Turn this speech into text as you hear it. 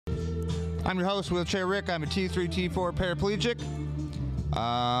I'm your host, Wheelchair Rick. I'm a T3, T4 paraplegic.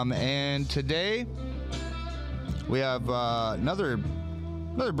 And today we have another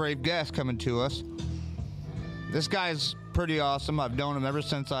brave guest coming to us. This guy's pretty awesome. I've known him ever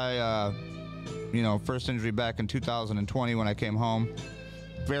since I, first injury back in 2020 when I came home.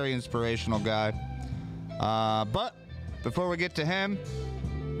 Very inspirational guy. But before we get to him,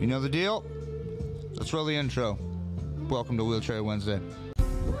 you know the deal. Let's roll the intro. Welcome to Wheelchair Wednesday.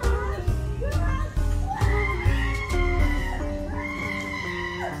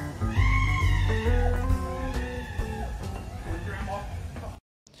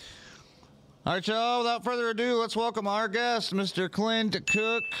 All right, y'all, without further ado, let's welcome our guest, Mr. Clint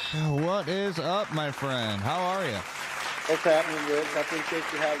Cook. What is up, my friend? How are you? What's happening, Rick? I appreciate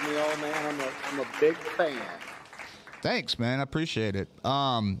you having me on, man. I'm a big fan. Thanks, man. I appreciate it.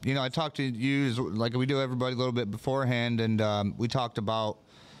 I talked to you like we do everybody a little bit beforehand, and we talked about,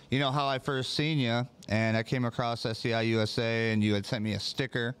 how I first seen you, and I came across SCI USA, and you had sent me a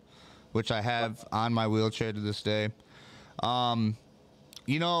sticker, which I have on my wheelchair to this day.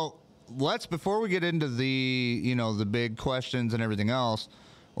 Before we get into the big questions and everything else,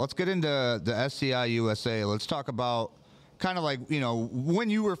 let's get into the SCI USA. Let's talk about kind of like, when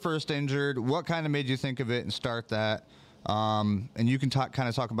you were first injured, what kind of made you think of it and start that? And you can talk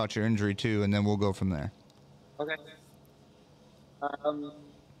about your injury too, and then we'll go from there. Okay. So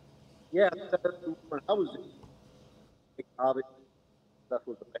when I was obviously stuff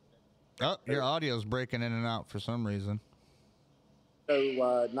was your audio's breaking in and out for some reason. So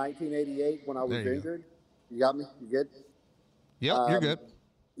 1988 when I was injured. You got me? You good? Yep, you're good.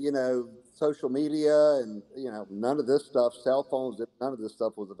 Social media and, none of this stuff, cell phones, none of this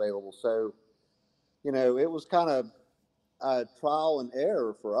stuff was available. So, it was kind of a trial and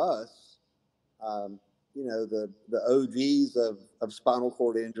error for us. The OGs of spinal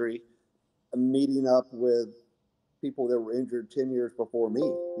cord injury, meeting up with people that were injured 10 years before me,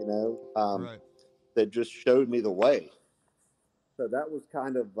 Right. that just showed me the way. So that was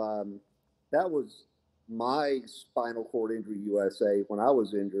kind of, that was my Spinal Cord Injury USA when I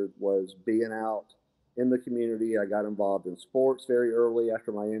was injured, was being out in the community. I got involved in sports very early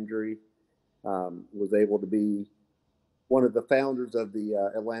after my injury, was able to be one of the founders of the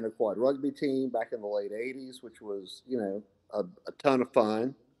Atlanta Quad Rugby team back in the late 80s, which was, a ton of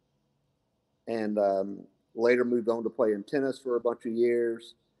fun. And later moved on to play in tennis for a bunch of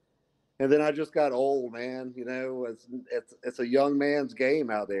years. And then I just got old, man. It's a young man's game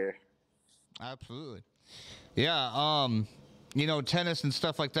out there. Absolutely. Yeah. Tennis and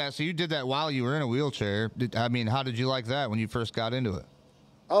stuff like that. So you did that while you were in a wheelchair. How did you like that when you first got into it?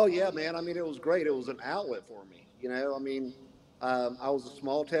 Oh, yeah, man. It was great. It was an outlet for me. I was a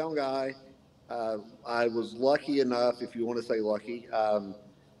small town guy. I was lucky enough, if you want to say lucky,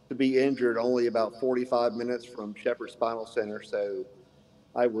 to be injured only about 45 minutes from Shepherd Spinal Center. So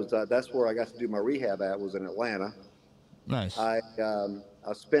I was, that's where I got to do my rehab at, was in Atlanta. Nice.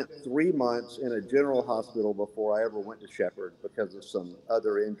 I spent 3 months in a general hospital before I ever went to Shepherd because of some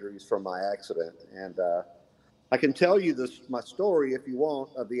other injuries from my accident. And I can tell you my story if you want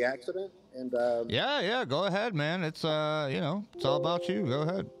of the accident. And yeah, go ahead, man. It's it's all about you. Go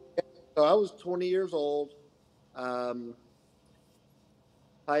ahead. So I was 20 years old.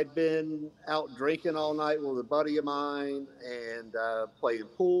 I'd been out drinking all night with a buddy of mine and playing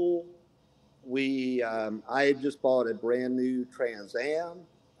pool. I had just bought a brand new Trans Am.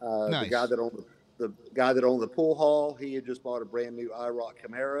 Nice. The guy that owned the pool hall, he had just bought a brand new IROC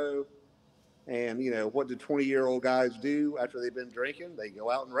Camaro. And what do 20-year-old guys do after they've been drinking? They go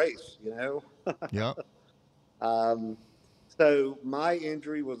out and race. Yep. So my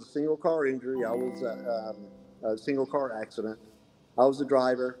injury was a single car injury. I was a single car accident. I was the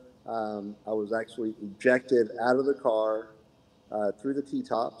driver. I was actually ejected out of the car through the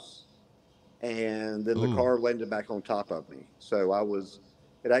T-tops, and then the car landed back on top of me. So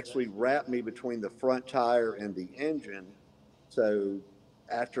it actually wrapped me between the front tire and the engine. So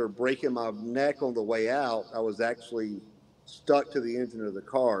after breaking my neck on the way out, I was actually stuck to the engine of the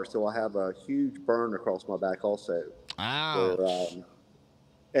car. So I have a huge burn across my back also. Ouch.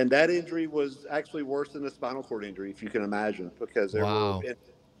 And that injury was actually worse than the spinal cord injury, if you can imagine, because there were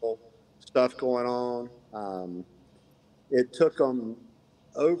stuff going on. It took them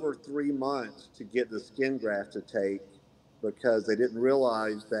over 3 months to get the skin graft to take because they didn't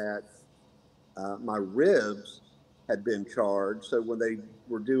realize that my ribs had been charged. So when they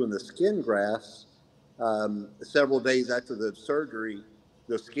were doing the skin grafts, several days after the surgery,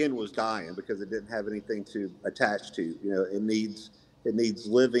 the skin was dying because it didn't have anything to attach to. It needs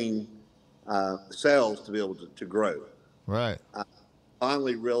living cells to be able to grow. Right.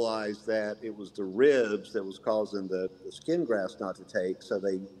 finally realized that it was the ribs that was causing the skin grafts not to take. So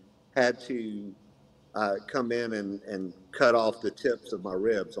they had to come in and cut off the tips of my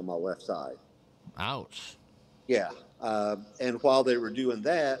ribs on my left side. Ouch. Yeah. And while they were doing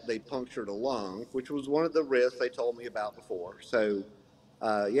that, they punctured a lung, which was one of the risks they told me about before. So,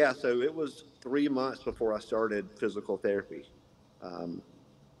 yeah, so it was 3 months before I started physical therapy. Um,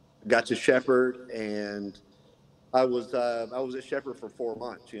 got to Shepherd, and I was at Shepherd for 4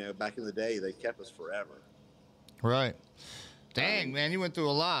 months. You know, back in the day, they kept us forever. Right. Dang, Um, man, you went through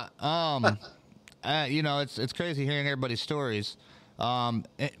a lot. You know, it's crazy hearing everybody's stories. Well,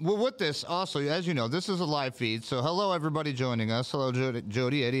 with this also, as you know, this is a live feed. So, hello everybody joining us. Hello,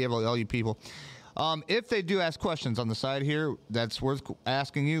 Jody, Eddie, all you people. If they do ask questions on the side here, that's worth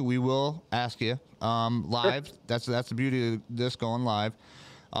asking you. We will ask you live. That's the beauty of this going live.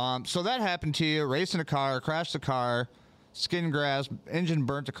 So that happened to you, racing a car, crashed a car, skin grafts, engine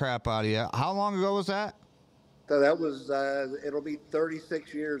burnt the crap out of you. How long ago was that? so that was it'll be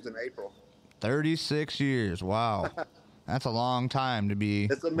 36 years in April. 36 years. Wow. That's a long time to be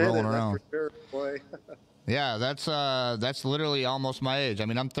It's a rolling minute, that's for around. sure, boy. Yeah, that's literally almost my age. I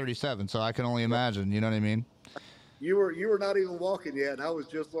mean, I'm 37, so I can only imagine. You know what I mean? You were not even walking yet, and I was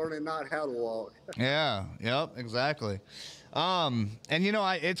just learning not how to walk. Yeah. Yep. Exactly. And you know,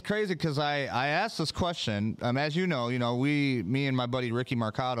 it's crazy because I asked this question. As you know, me and my buddy Ricky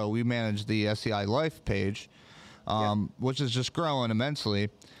Marcato, we manage the SCI Life page, which is just growing immensely.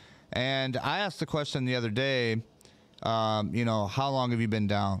 And I asked the question the other day. How long have you been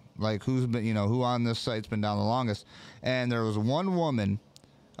down? Like, who's been, who on this site's been down the longest? And there was one woman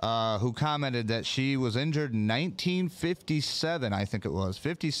who commented that she was injured in 1957, I think it was,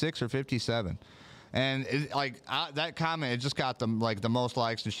 56 or 57. And that comment, it just got the most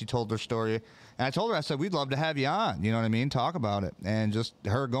likes, and she told her story. And I told her, I said, we'd love to have you on, you know what I mean? Talk about it. And just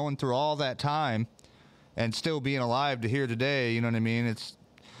her going through all that time and still being alive to here today, you know what I mean? It's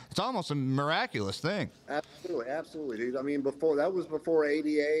almost a miraculous thing. Absolutely, absolutely, dude. I mean, before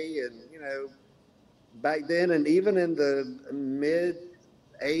ADA, and back then, and even in the mid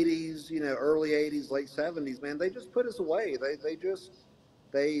 '80s, early '80s, late '70s, man, they just put us away.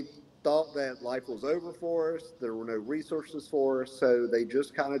 They thought that life was over for us. There were no resources for us, so they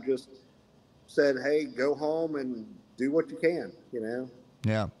just kind of just said, "Hey, go home and do what you can."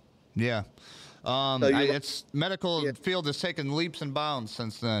 Yeah, yeah. So It's medical yeah, field has taken leaps and bounds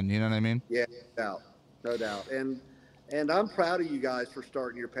since then. You know what I mean? yeah, no doubt, and I'm proud of you guys for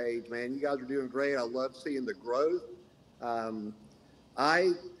starting your page, man. You guys are doing great. I love seeing the growth. Um,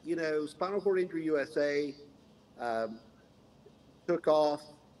 Spinal Cord Injury USA um, took off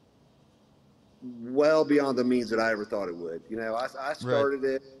well beyond the means that I ever thought it would. I Right. started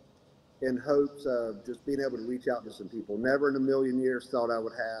it in hopes of just being able to reach out to some people. Never in a million years thought I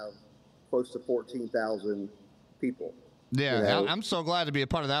would have close to 14,000 people. Yeah, I'm so glad to be a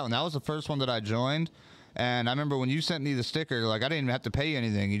part of that one. That was the first one that I joined, and I remember when you sent me the sticker, like I didn't even have to pay you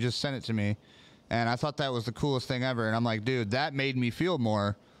anything. You just sent it to me, and I thought that was the coolest thing ever. And I'm like, dude, that made me feel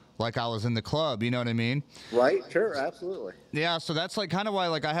more like I was in the club. You know what I mean? Right? Sure, absolutely. Yeah, so that's kind of why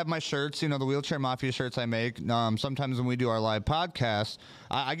I have my shirts, the Wheelchair Mafia shirts I make. Sometimes when we do our live podcasts,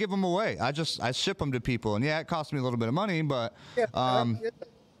 I give them away. I ship them to people, and yeah, it costs me a little bit of money, but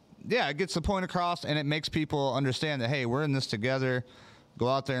yeah, it gets the point across, and it makes people understand that, hey, we're in this together. Go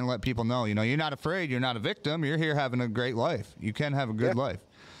out there and let people know. You're not afraid. You're not a victim. You're here having a great life. You can have a good life.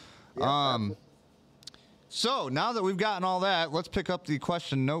 So now that we've gotten all that, let's pick up the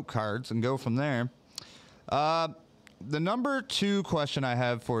question note cards and go from there. The number 2 question I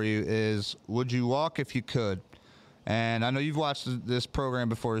have for you is, would you walk if you could? And I know you've watched this program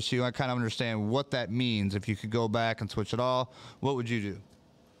before, so you kind of understand what that means. If you could go back and switch it all, what would you do?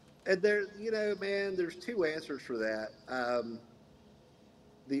 And man, there's 2 answers for that.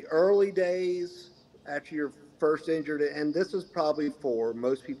 The early days after you're first injured, and this is probably for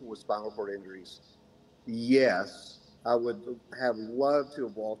most people with spinal cord injuries, yes, I would have loved to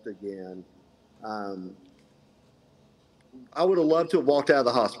have walked again. I would have loved to have walked out of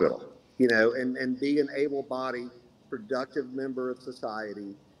the hospital, and be an able-bodied, productive member of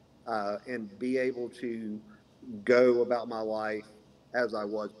society, and be able to go about my life as I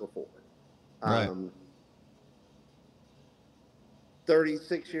was before. Right.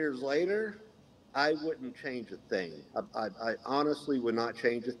 36 years later, I wouldn't change a thing. I honestly would not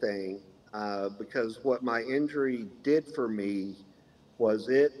change a thing, because what my injury did for me was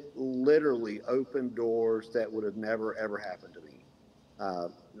it literally opened doors that would have never, ever happened to me,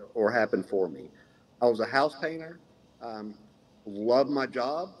 or happened for me. I was a house painter, loved my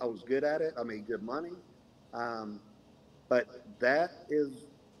job. I was good at it. I made good money. but that is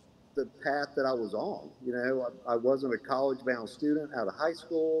the path that I was on. You know, I wasn't a college-bound student out of high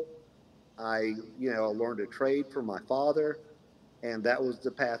school. I, you know, I learned a trade from my father, and that was the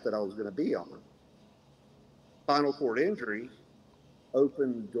path that I was going to be on. Spinal cord injury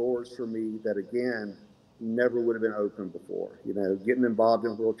opened doors for me that, again, never would have been open before. You know, getting involved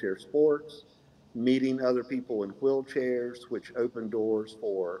in wheelchair sports, meeting other people in wheelchairs, which opened doors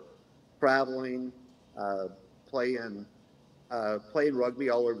for traveling, uh, playing, playing rugby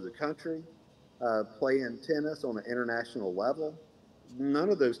all over the country, playing tennis on an international level. None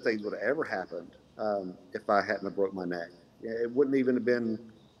of those things would have ever happened if I hadn't have broke my neck. It wouldn't even have been.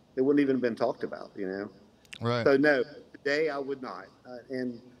 It wouldn't even have been talked about. You know. Right. So no, today I would not.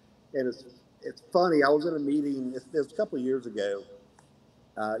 And it's funny. I was in a meeting. It was a couple of years ago.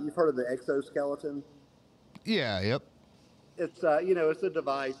 You've heard of the exoskeleton? Yeah. Yep. It's you know, it's a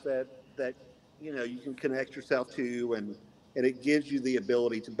device that you know, you can connect yourself to, and it gives you the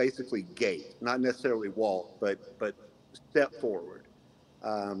ability to basically gait, not necessarily walk, but step forward.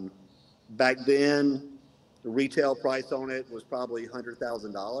 Um, Back then, the retail price on it was probably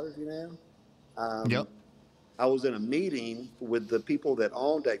 $100,000. You know. Yep. I was in a meeting with the people that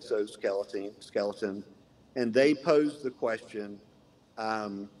owned Skeleton, and they posed the question,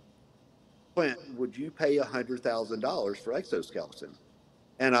 um, Clint, would you pay $100,000 for Exoskeleton?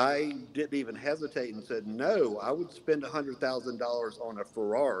 And I didn't even hesitate and said, no, I would spend $100,000 on a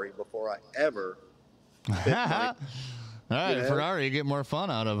Ferrari before I ever spent money. All right, You know, Ferrari, you get more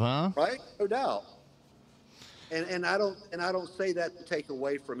fun out of, huh? right? No doubt. And I don't say that to take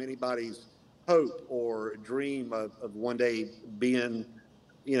away from anybody's hope or dream of one day being,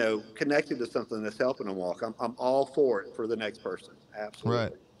 you know, connected to something that's helping them walk. I'm all for it for the next person. Right.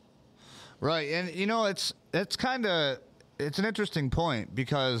 Absolutely. Right, and you know, it's kind of it's an interesting point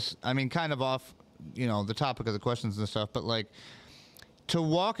because I mean, kind of off, you know, the topic of the questions and stuff, but like to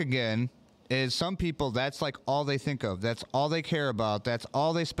walk again is some people that's like all they think of. That's all they care about. That's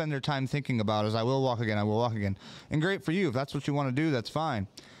all they spend their time thinking about is I will walk again. I will walk again. And great for you. If that's what you want to do, that's fine.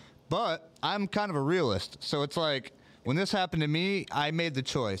 But I'm kind of a realist. So it's like when this happened to me, I made the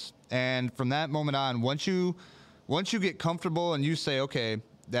choice. And from that moment on, once you get comfortable and you say, okay,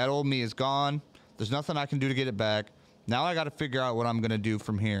 that old me is gone. There's nothing I can do to get it back. Now I got to figure out what I'm going to do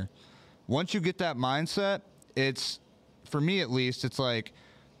from here. Once you get that mindset, it's, for me at least, it's like,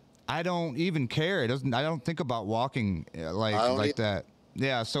 I don't even care. I don't think about walking like that.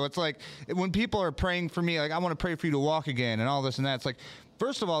 Yeah. So it's like when people are praying for me, like I want to pray for you to walk again and all this and that. It's like,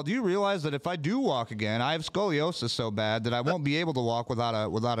 first of all, do you realize that if I do walk again, I have scoliosis so bad that I won't be able to walk without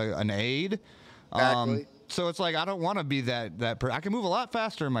an aid. Exactly. So it's like I don't want to be that I can move a lot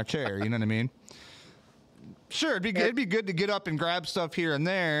faster in my chair. You know what I mean? Sure, it'd be good to get up and grab stuff here and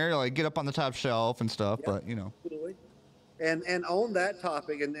there, like get up on the top shelf and stuff. Yep. But you know. Absolutely. And on that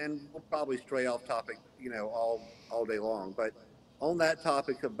topic, and we'll probably stray off topic, you know, all day long, but on that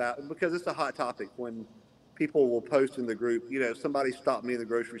topic about, because it's a hot topic when people will post in the group, you know, somebody stopped me in the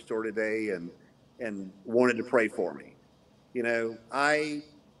grocery store today and wanted to pray for me. You know, I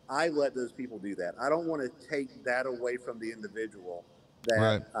let those people do that. I don't want to take that away from the individual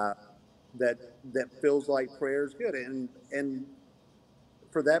that right. That feels like prayer is good, and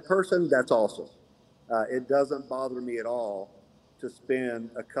for that person, that's awesome. It doesn't bother me at all to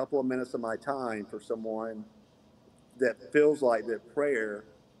spend a couple of minutes of my time for someone that feels like that prayer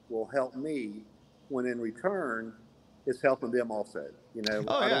will help me, when in return, it's helping them also. You know.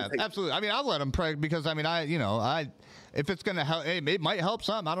 Oh yeah, absolutely. I mean, I'll let them pray because I mean, if it's gonna help, it might help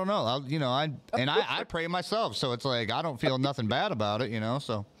some. I don't know. I pray myself, so it's like I don't feel nothing bad about it. You know,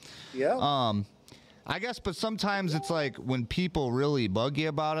 so yeah. I guess, but sometimes it's like when people really bug you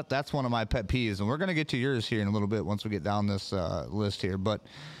about it, that's one of my pet peeves. And we're going to get to yours here in a little bit once we get down this list here. But,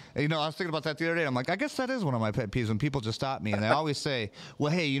 you know, I was thinking about that the other day. I'm like, I guess that is one of my pet peeves when people just stop me and they always say,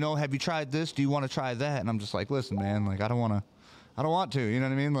 well, hey, you know, have you tried this? Do you want to try that? And I'm just like, listen, man, like, I don't want to, you know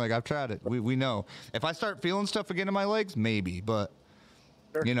what I mean? Like, I've tried it. We know. If I start feeling stuff again in my legs, maybe, but,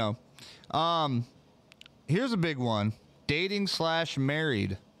 sure. You know. Here's a big one.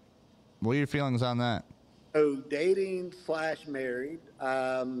 Dating/married. What are your feelings on that? So dating/married.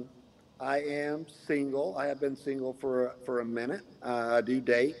 I am single. I have been single for a minute. I do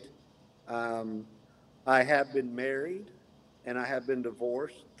date. I have been married, and I have been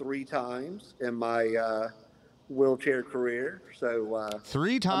divorced 3 times in my wheelchair career. So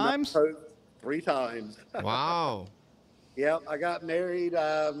 3 times? 3 times. Wow. Yep. I got married.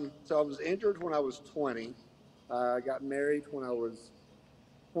 So I was injured when I was 20. I got married when I was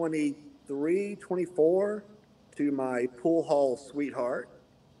 23, 24 to my pool hall sweetheart.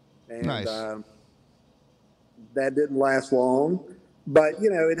 And nice. that didn't last long. But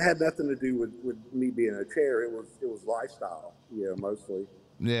it had nothing to do with me being in a chair. It was lifestyle, mostly.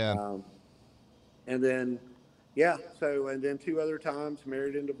 Yeah. Um, and then, yeah. So and then two other times,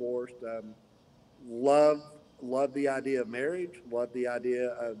 married and divorced. Love love the idea of marriage. Love the idea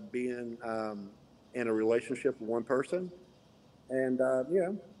of being in a relationship with one person. And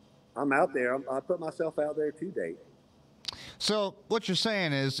I'm out there. I put myself out there to date. So what you're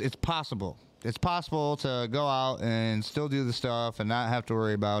saying is it's possible. It's possible to go out and still do the stuff and not have to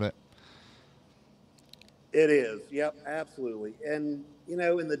worry about it. It is. Yep, absolutely. And in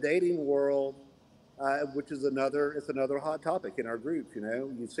the dating world, which is another hot topic in our groups.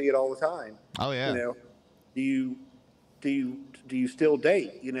 You see it all the time. Oh You yeah. know, do you do you still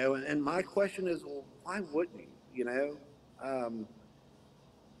date? And my question is, well, why wouldn't you? Um,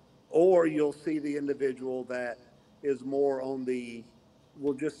 or you'll see the individual that is more on the,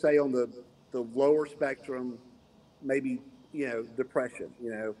 we'll just say on the lower spectrum, maybe depression.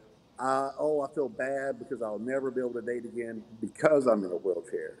 Oh, I feel bad because I'll never be able to date again because I'm in a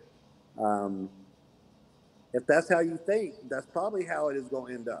wheelchair. Um, if that's how you think, that's probably how it is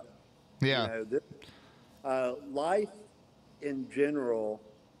going to end up. Yeah. Life in general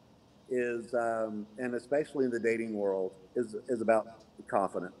is, and especially in the dating world, is about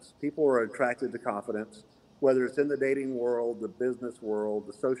confidence. People are attracted to confidence, whether it's in the dating world, the business world,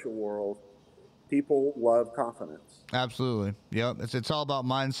 the social world. People love confidence. Absolutely. Yep. It's all about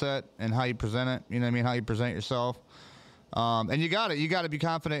mindset and how you present it. You know what I mean? How you present yourself. And you got it. You got to be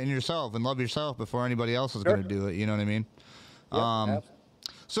confident in yourself and love yourself before anybody else is Sure. going to do it. You know what I mean? Yep, Um, absolutely.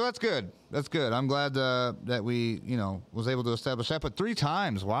 so that's good. That's good. I'm glad that we, was able to establish that. But 3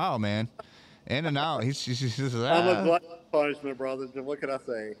 times, wow, man, in and out. He's just I'm a glutton for punishment, brother. What can I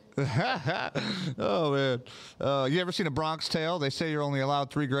say? Oh man, you ever seen A Bronx Tale? They say you're only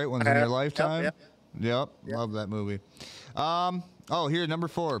allowed 3 great ones I in your have. lifetime. Yep, Yep, yep. love that movie. Oh, here, number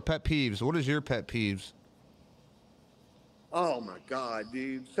 4, pet peeves. What is your pet peeves? Oh my God,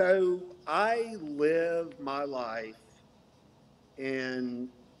 dude. So I live my life in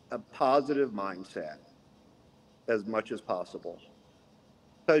a positive mindset as much as possible.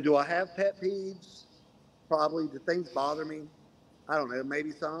 So do I have pet peeves? Probably. Do things bother me? I don't know,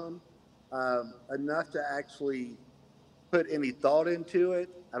 maybe some. Enough to actually put any thought into it.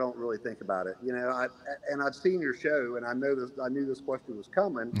 I don't really think about it. And I've seen your show, and I know this. I knew this question was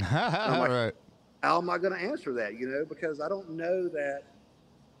coming, and I'm like, Right. how am I going to answer that? Because I don't know that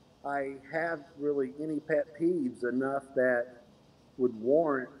I have really any pet peeves enough that would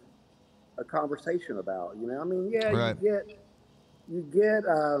warrant a conversation about. I mean, yeah, Right. you get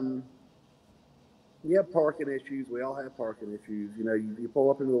you have parking issues. We all have parking issues. You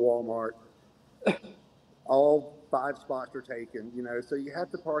pull up into the Walmart, all 5 spots are taken. So you have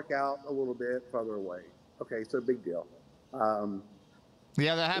to park out a little bit further away. Okay, so big deal. Um,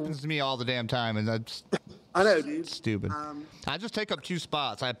 Yeah, that happens to me all the damn time, and that's I know, dude. stupid. I just take up 2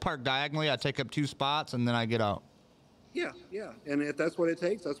 spots. I park diagonally. I take up 2 spots, and then I get out. Yeah, yeah. And if that's what it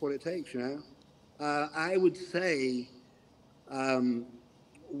takes, that's what it takes. I would say um,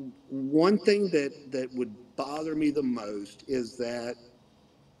 one thing that would bother me the most is that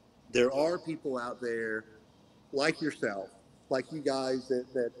there are people out there like yourself, like you guys that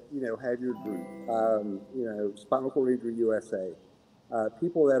have your group, Spinal Cord Injury USA,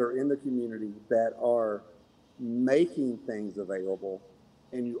 people that are in the community that are making things available,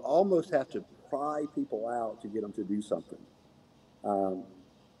 and you almost have to pry people out to get them to do something. Um,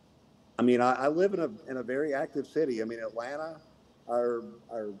 I mean, I live in a very active city. I mean, Atlanta, our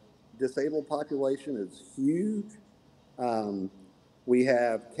disabled population is huge. Um, we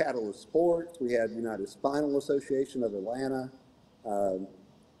have Catalyst Sports. We have United Spinal Association of Atlanta, um,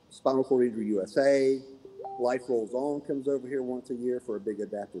 Spinal Cord Injury USA. Life Rolls On comes over here once a year for a big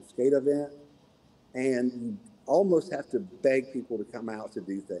adaptive skate event, and you almost have to beg people to come out to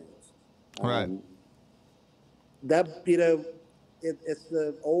do things. Right. That it's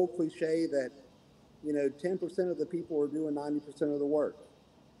the old cliche that 10% of the people are doing 90% of the work.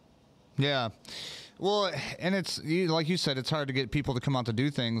 Yeah. Well, and like you said, it's hard to get people to come out to do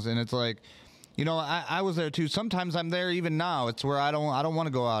things, and it's like, I was there too. Sometimes I'm there even now. It's where I don't want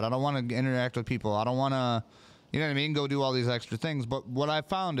to go out. I don't want to interact with people. I don't want to, you know what I mean, go do all these extra things. But what I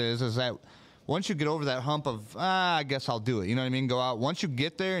found is that once you get over that hump of, I guess I'll do it. You know what I mean? Go out. Once you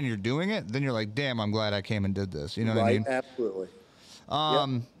get there and you're doing it, then you're like, damn, I'm glad I came and did this. You know what I mean? Absolutely.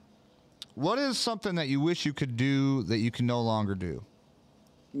 Yep. What is something that you wish you could do that you can no longer do?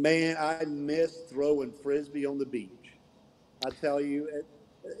 Man, I miss throwing frisbee on the beach. I tell you,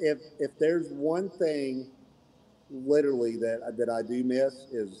 if there's one thing literally that I do miss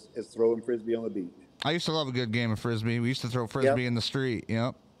is throwing frisbee on the beach. I used to love a good game of Frisbee. We used to throw Frisbee in the street.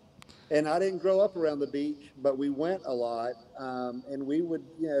 Yep. And I didn't grow up around the beach, but we went a lot. And we would,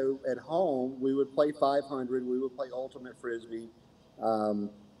 at home, we would play 500. We would play ultimate Frisbee. Um,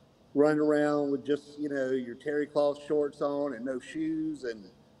 Run around with just, your terry cloth shorts on and no shoes and,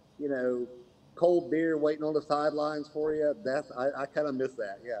 you know, cold beer waiting on the sidelines for you. I kind of miss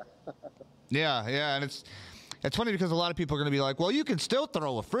that. Yeah. Yeah. And it's funny because a lot of people are going to be like, well, you can still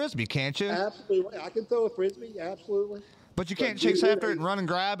throw a Frisbee, can't you? Absolutely. I can throw a Frisbee. Absolutely. But you can't chase after it and run and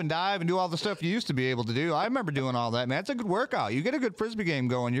grab and dive and do all the stuff you used to be able to do. I remember doing all that, man. It's a good workout. You get a good Frisbee game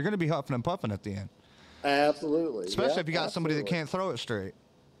going, you're going to be huffing and puffing at the end. Absolutely. Especially if you got somebody that can't throw it straight.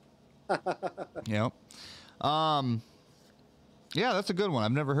 Yep. Yeah, that's a good one.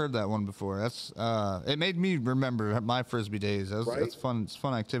 I've never heard that one before. That's it made me remember my Frisbee days. That's fun. It's a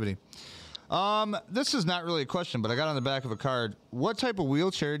fun activity. This is not really a question, but I got on the back of a card. What type of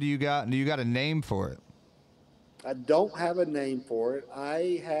wheelchair do you got, and do you got a name for it? I don't have a name for it.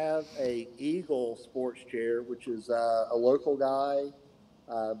 I have a Eagle sports chair, which is a local guy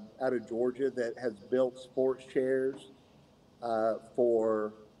out of Georgia that has built sports chairs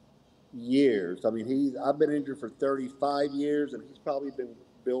for years. I mean, I've been injured for 35 years, and he's probably been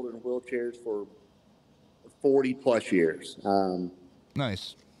building wheelchairs for 40 plus years.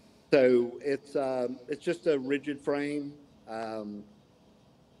 Nice. So it's just a rigid frame,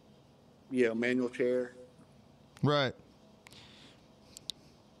 manual chair. Right.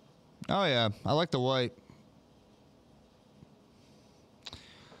 Oh yeah, I like the white.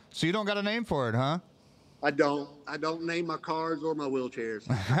 So you don't got a name for it, huh? I don't name my cars or my wheelchairs.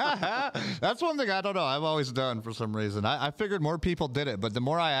 That's one thing I don't know. I've always done for some reason. I figured more people did it, but the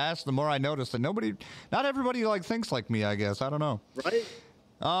more I asked, the more I noticed that not everybody thinks like me, I guess. I don't know. Right.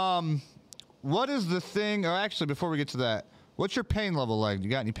 What is the thing, or actually before we get to that, what's your pain level like? You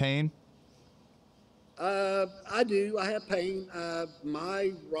got any pain? I do. I have pain.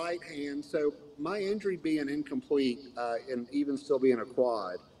 My right hand, so my injury being incomplete and even still being a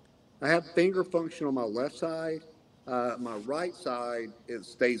quad, I have finger function on my left side. My right side, it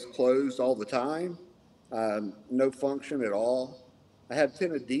stays closed all the time. No function at all. I have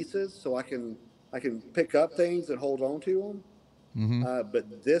tenodesis, so I can pick up things and hold on to them. Mm-hmm.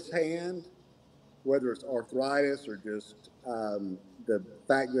 But this hand, whether it's arthritis or just the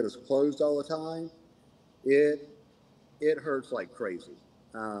fact that it's closed all the time, it hurts like crazy.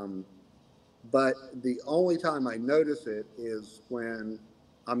 But the only time I notice it is when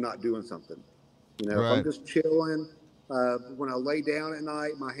I'm not doing something. Right. If I'm just chilling, when I lay down at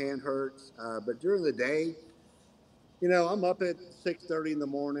night, my hand hurts. But during the day, I'm up at 6:30 in the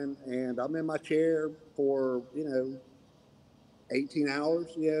morning and I'm in my chair for, 18 hours,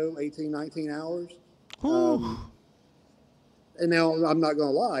 18, 19 hours. And now I'm not going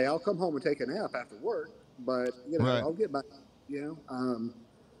to lie, I'll come home and take a nap after work, but right. I'll get back,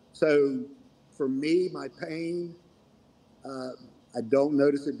 so for me, my pain, I don't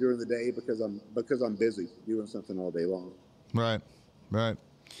notice it during the day because I'm busy doing something all day long. Right.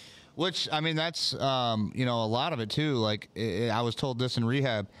 Which, I mean, that's, a lot of it too. Like I was told this in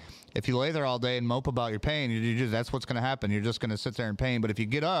rehab, if you lay there all day and mope about your pain, that's what's going to happen. You're just going to sit there in pain. But if you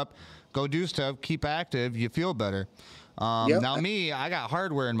get up, go do stuff, keep active, you feel better. Yep. Now me, I got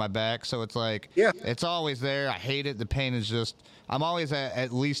hardware in my back, so it's like, It's always there. I hate it. The pain is just, I'm always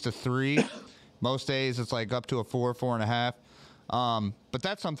at least a 3. Most days it's like up to a 4, 4.5. But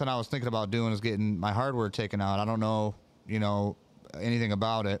that's something I was thinking about doing, is getting my hardware taken out. I don't know, anything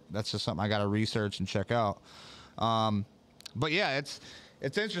about it. That's just something I got to research and check out. But yeah, it's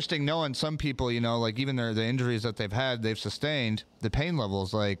interesting knowing some people, like even the injuries that they've sustained, the pain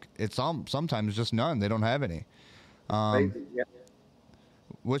levels, like it's sometimes just none. They don't have any.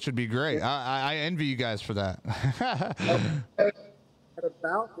 Which would be great. Yeah. I envy you guys for that.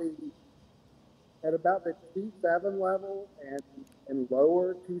 At about the T7 level and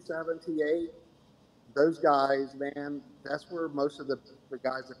lower, T7, T8, those guys, man, that's where most of the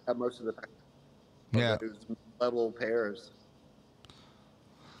guys that have most of the pain. Yeah. Those level pairs.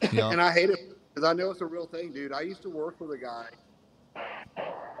 Yeah. And I hate it because I know it's a real thing, dude. I used to work with a guy.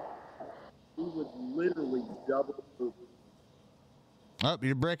 He would literally double move. Oh,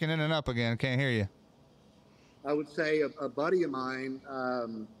 you're breaking in and up again. Can't hear you. I would say a buddy of mine,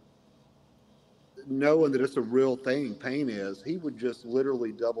 knowing that it's a real thing, pain is, he would just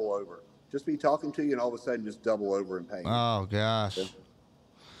literally double over. Just be talking to you and all of a sudden just double over in pain. Oh, gosh.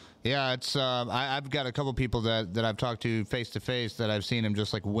 Yeah, it's I've got a couple people that I've talked to face to face that I've seen him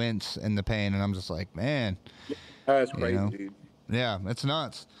just like wince in the pain, and I'm just like, man. That's crazy, dude. Yeah, it's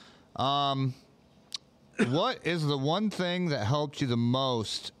nuts. What is the one thing that helped you the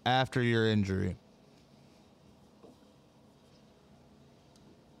most after your injury?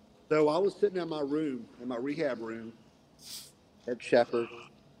 So I was sitting in my room, in my rehab room at Shepherd,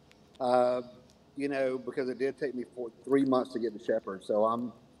 uh, because it did take me 3 months to get to Shepherd. So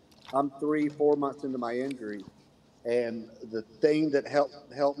I'm 3, 4 months into my injury, and the thing that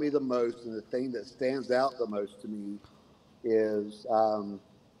helped me the most, and the thing that stands out the most to me, is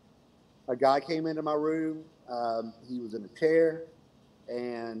a guy came into my room. He was in a chair,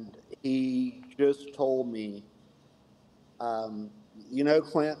 and he just told me,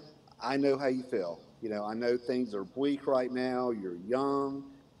 Clint, I know how you feel. I know things are bleak right now. You're young.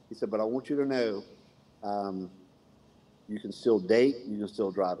 He said, but I want you to know, um, you can still date, you can still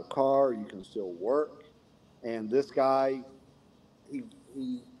drive a car, you can still work. And this guy, he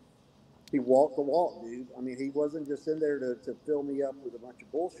he he walked the walk, dude. I mean, he wasn't just in there to fill me up with a bunch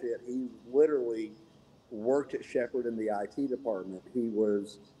of bullshit. He literally worked at Shepherd in the IT department. He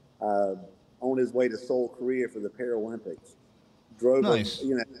was uh, on his way to Seoul, Korea for the Paralympics. Drove Nice.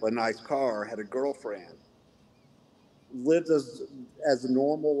 a nice car, had a girlfriend, lived as a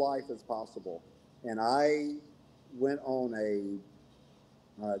normal life as possible. And I went on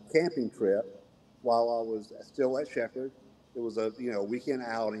a camping trip while I was still at Shepherd. It was a weekend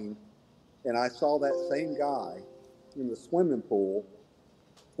outing, and I saw that same guy in the swimming pool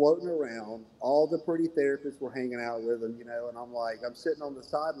floating around. All the pretty therapists were hanging out with him, and I'm sitting on the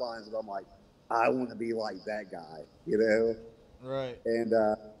sidelines, and I'm like, I want to be like that guy. Right. And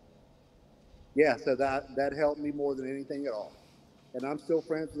yeah, so that helped me more than anything at all. And I'm still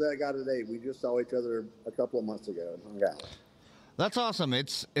friends with that guy today. We just saw each other a couple of months ago and hung out. That's awesome.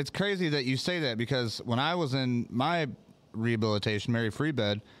 It's crazy that you say that, because when I was in my rehabilitation, Mary Free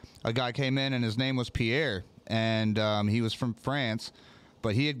Bed, a guy came in and his name was Pierre, and he was from France,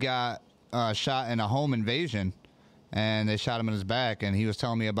 but he had got shot in a home invasion, and they shot him in his back, and he was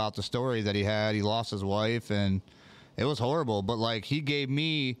telling me about the story that he had. He lost his wife, and it was horrible, but like he gave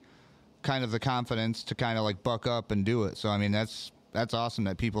me kind of the confidence to kind of like buck up and do it. So I mean, that's awesome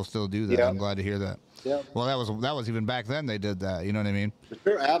that people still do that. Yeah. I'm glad to hear that. Yeah. Well, that was even back then they did that. You know what I mean?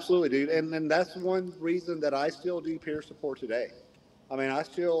 Sure, absolutely, dude. And that's one reason that I still do peer support today. I mean, I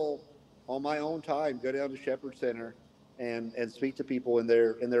still, on my own time, go down to Shepherd Center and speak to people in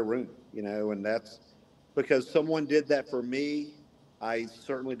their room, and that's because someone did that for me. I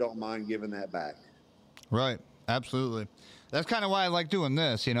certainly don't mind giving that back. Right. Absolutely. That's kind of why I like doing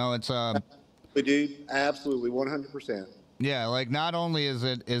this. It's Dude, absolutely, 100%. yeah, like not only is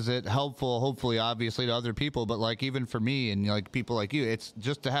it helpful, hopefully, obviously, to other people, but like even for me and like people like you, it's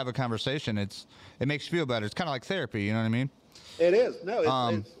just to have a conversation. It makes you feel better. It's kind of like therapy. You know what I mean? It is. No,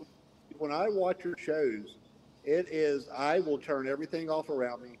 it's when I watch your shows, it is. I will turn everything off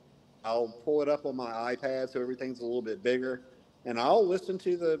around me. I'll pull it up on my iPad so everything's a little bit bigger, and I'll listen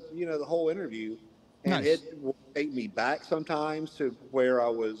to the whole interview, and Nice. it will take me back sometimes to where I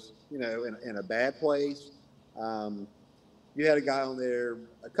was, in a bad place. You had a guy on there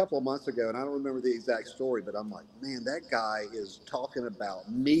a couple of months ago, and I don't remember the exact story, but I'm like, man, that guy is talking about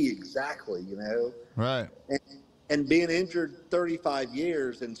me exactly. Right. And being injured 35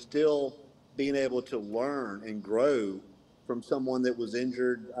 years and still being able to learn and grow from someone that was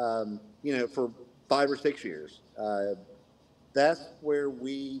injured, for 5 or 6 years. That's where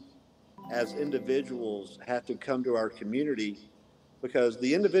we, as individuals, have to come to our community, because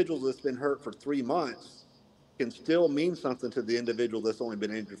the individual that's been hurt for 3 months can still mean something to the individual that's only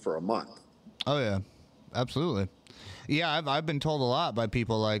been injured for a month. Oh yeah, absolutely. Yeah, I've been told a lot by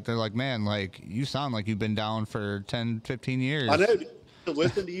people, like they're like, man, like you sound like you've been down for 10, 15 years. I know. To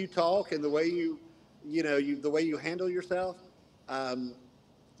listen to you talk and the way the way you handle yourself,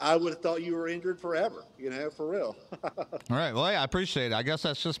 I would have thought you were injured forever. For real. All right. Well, yeah, I appreciate it. I guess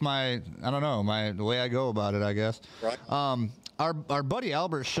that's just I don't know, the way I go about it, I guess. Right. Our buddy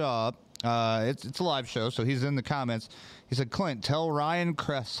Albert Shaw, it's a live show, so he's in the comments. He said, Clint, tell Ryan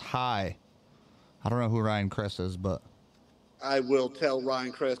Kress hi. I don't know who Ryan Kress is, but I will tell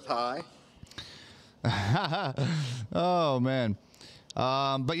Ryan Kress hi. Oh man.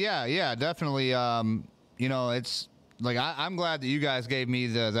 But yeah, definitely. It's like I'm glad that you guys gave me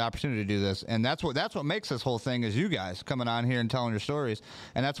the opportunity to do this, and that's what makes this whole thing is you guys coming on here and telling your stories,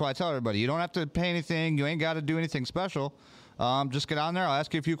 and that's why I tell everybody you don't have to pay anything, you ain't got to do anything special. Just get on there. I'll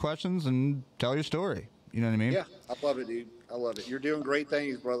ask you a few questions and tell your story. You know what I mean? Yeah, I love it, dude. I love it. You're doing great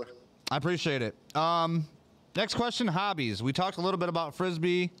things, brother. I appreciate it. Next question: hobbies. We talked a little bit about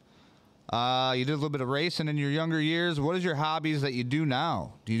frisbee. You did a little bit of racing in your younger years. What is your hobbies that you do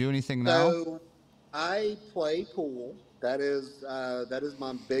now? Do you do anything now? So, I play pool. That is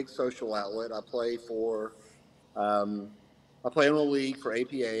my big social outlet. I play in a league for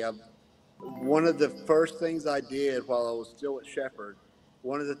APA. One of the first things I did while I was still at Shepherd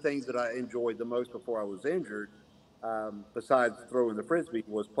one of the things that I enjoyed the most before I was injured, besides throwing the frisbee,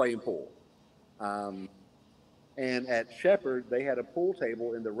 was playing pool. Um, and at Shepherd, they had a pool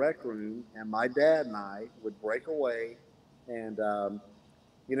table in the rec room, and my dad and I would break away. And,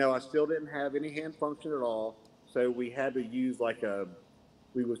 I still didn't have any hand function at all. So we had to use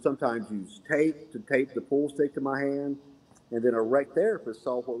we would sometimes use tape to tape the pool stick to my hand. And then a rec therapist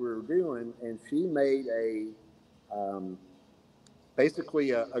saw what we were doing, and she made um,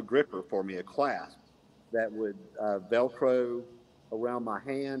 basically a gripper for me, a clasp that would Velcro around my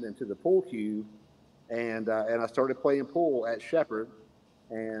hand into the pool cue, and I started playing pool at Shepherd,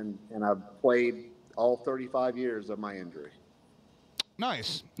 and I've played all 35 years of my injury.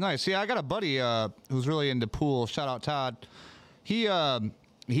 Nice, nice. Yeah, I got a buddy who's really into pool. Shout out Todd.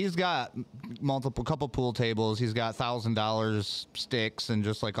 He's got couple pool tables. He's got $1,000 sticks and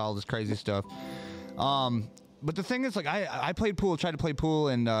just like all this crazy stuff. But the thing is, like, I played pool, tried to play pool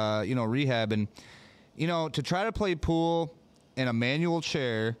in rehab, and to try to play pool in a manual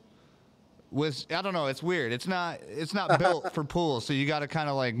chair was, I don't know, it's weird. It's not built for pool, so you got to kind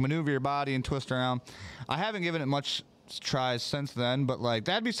of like maneuver your body and twist around. I haven't given it much tries since then, but like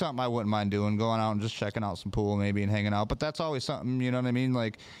that'd be something I wouldn't mind doing, going out and just checking out some pool maybe and hanging out. But that's always something, you know what I mean?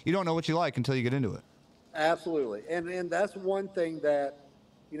 Like, you don't know what you like until you get into it. Absolutely, and that's one thing that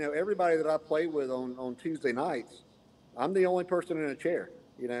everybody that I play with on Tuesday nights, I'm the only person in a chair.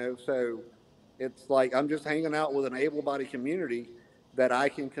 So it's like I'm just hanging out with an able-bodied community that I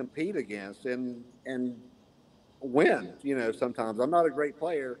can compete against and win. Sometimes I'm not a great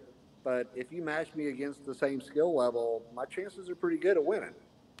player, but if you match me against the same skill level, my chances are pretty good at winning.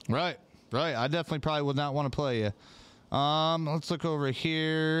 Right. I definitely probably would not want to play you. Let's look over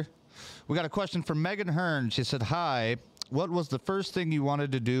here. We got a question from Megan Hearn. She said, "Hi, what was the first thing you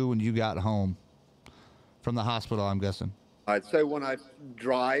wanted to do when you got home from the hospital?" I'm guessing. I'd say when I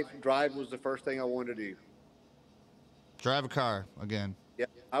drive was the first thing I wanted to do. Drive a car again. Yeah,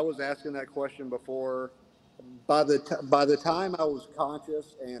 I was asking that question before. By the time I was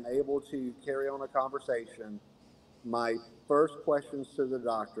conscious and able to carry on a conversation, my first questions to the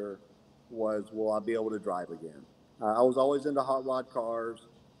doctor was, "Will I be able to drive again?" I was always into hot rod cars.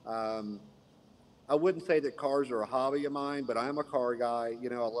 I wouldn't say that cars are a hobby of mine, but I'm a car guy.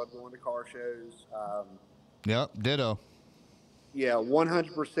 I love going to car shows. Yep, ditto. Yeah,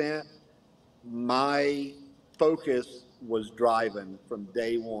 100%. My focus was driving from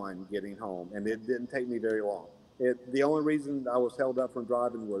day one getting home, and it didn't take me very long. The only reason I was held up from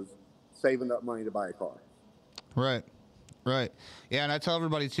driving was saving up money to buy a car. Right. Yeah, and I tell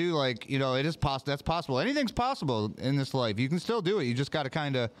everybody too, like, it is possible. That's possible. Anything's possible in this life. You can still do it. You just got to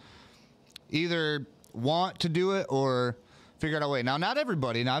kind of either want to do it or figure out a way. Now, not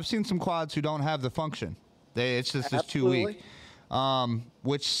everybody. Now, I've seen some quads who don't have the function. It's just too weak,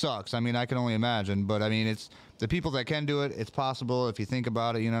 which sucks. I mean, I can only imagine. But, I mean, it's the people that can do it, it's possible. If you think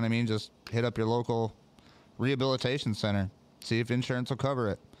about it, you know what I mean? Just hit up your local rehabilitation center. See if insurance will cover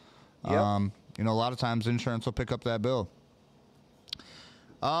it. Yep. A lot of times insurance will pick up that bill.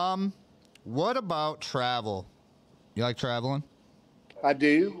 What about travel? You like traveling? I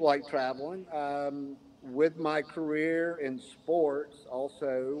do like traveling. With my career in sports,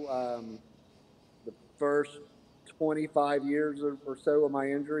 also, the first 25 years or so of my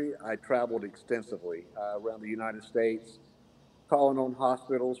injury, I traveled extensively around the United States, calling on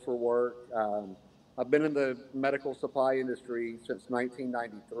hospitals for work. I've been in the medical supply industry since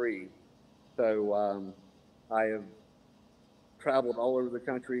 1993, so I have traveled all over the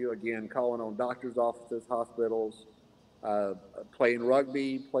country, again, calling on doctors' offices, hospitals, playing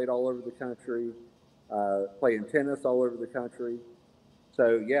rugby, played all over the country, playing tennis all over the country.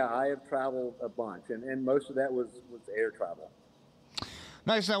 So, yeah, I have traveled a bunch, and most of that was air travel.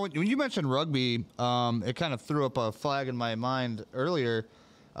 Nice. Now, when you mentioned rugby, it kind of threw up a flag in my mind earlier.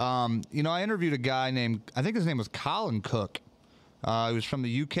 I interviewed a guy named, I think his name was Colin Cook. He was from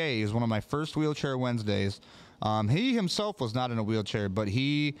the UK. He was one of my first Wheelchair Wednesdays. He himself was not in a wheelchair, but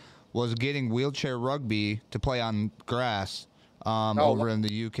he was getting wheelchair rugby to play on grass over in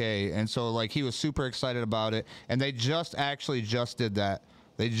the UK. And so, like, he was super excited about it. And they just did that.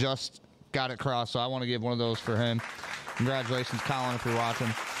 They just got it crossed. So I want to give one of those for him. Congratulations, Colin, if you're watching.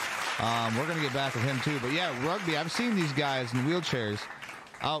 We're going to get back with him, too. But, yeah, rugby, I've seen these guys in wheelchairs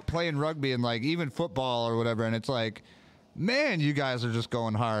out playing rugby and, like, even football or whatever. And it's like, man, you guys are just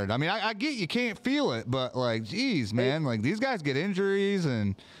going hard. I mean, I get you can't feel it, but, like, geez, man. Like, these guys get injuries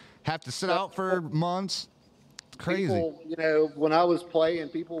and have to sit out for months. It's crazy. People, when I was playing,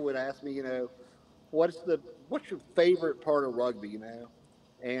 people would ask me, what's your favorite part of rugby,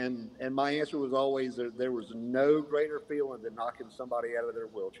 And my answer was always there was no greater feeling than knocking somebody out of their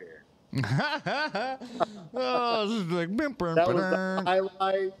wheelchair. Oh, this is like That was the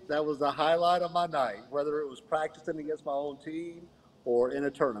highlight. That was the highlight of my night, whether it was practicing against my own team or in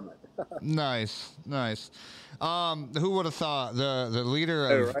a tournament. Nice, nice. Who would have thought the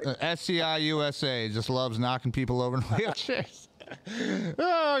leader of SCI USA just loves knocking people over in wheelchairs?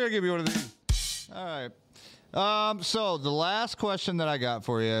 Oh, I'm gonna give you one of these. All right. So the last question that I got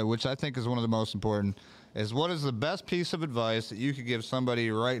for you, which I think is one of the most important, is what is the best piece of advice that you could give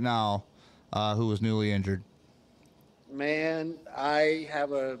somebody right now who is newly injured? Man, I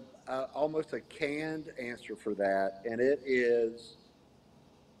have a almost a canned answer for that, and it is: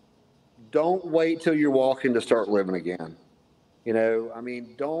 don't wait till you're walking to start living again. You know, I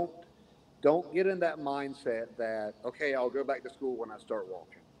mean, don't get in that mindset that, okay, I'll go back to school when I start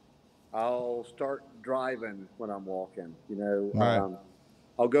walking. I'll start driving when I'm walking. You know, Right.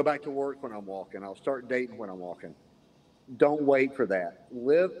 I'll go back to work when I'm walking. I'll start dating when I'm walking. Don't wait for that.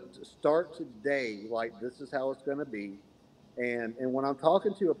 Start today like this is how it's going to be. And when I'm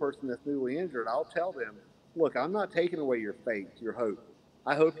talking to a person that's newly injured, I'll tell them, look, I'm not taking away your faith, your hope.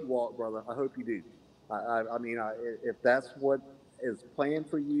 I hope you walk, brother. I hope you do. I mean, if that's what is planned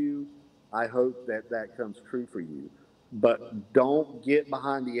for you, I hope that comes true for you. But don't get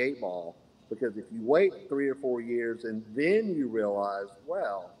behind the 8 ball, because if you wait 3 or 4 years and then you realize,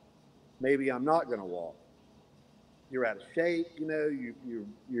 well, maybe I'm not going to walk. You're out of shape, you know.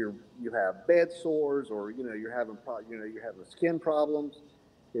 You have bed sores, or you're having skin problems.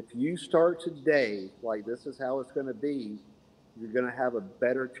 If you start today like this is how it's going to be, you're going to have a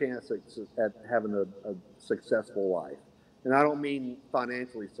better chance at having a successful life. And I don't mean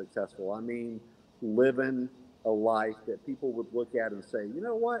financially successful. I mean living a life that people would look at and say, you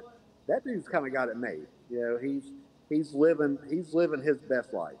know what, that dude's kind of got it made. You know, he's living his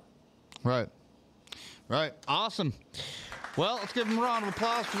best life. Right. Right. Awesome. Well, let's give him a round of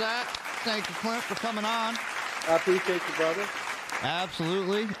applause for that. Thank you, Clint, for coming on. I appreciate you, brother.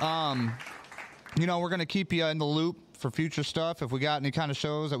 Absolutely. We're going to keep you in the loop for future stuff. If we got any kind of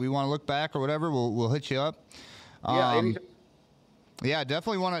shows that we want to look back or whatever, we'll hit you up. Yeah,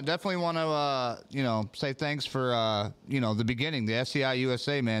 definitely want to say thanks for the beginning, the SCI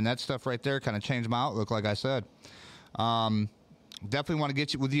USA, man. That stuff right there kind of changed my outlook, like I said. Definitely want to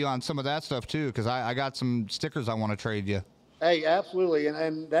get with you on some of that stuff too, because I got some stickers I want to trade you. Hey, absolutely,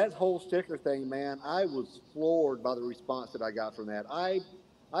 and that whole sticker thing, man, I was floored by the response that I got from that. I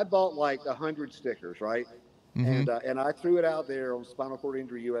bought like 100 stickers, right? Mm-hmm. And I threw it out there on Spinal Cord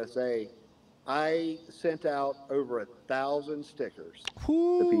Injury USA. I sent out over 1,000 stickers.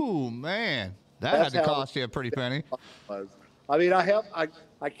 Ooh, man, that had to cost you a pretty penny. I mean,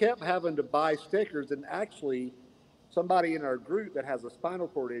 I kept having to buy stickers, and actually, somebody in our group that has a spinal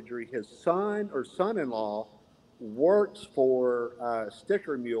cord injury, his son or son-in-law works for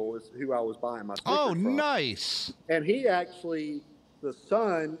Sticker Mule, is who I was buying my stickers from. Oh, nice. And he actually, the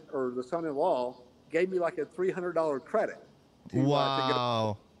son or the son-in-law, gave me like a $300 credit to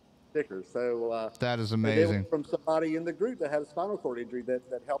get stickers. So that is amazing. From somebody in the group that had a spinal cord injury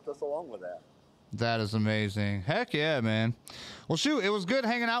that helped us along with that. That is amazing. Heck yeah, man. Well, shoot, it was good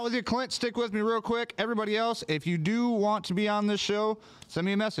hanging out with you, Clint. Stick with me real quick. Everybody else, if you do want to be on this show, send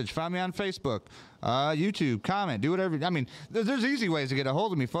me a message. Find me on Facebook, YouTube, comment, do whatever. I mean, there's easy ways to get a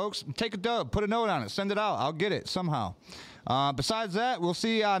hold of me, folks. Take a dub, put a note on it, send it out. I'll get it somehow. Besides that, we'll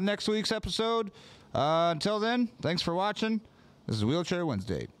see you on next week's episode. Until then, thanks for watching. This is Wheelchair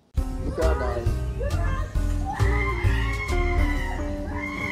Wednesday. Good job, guys.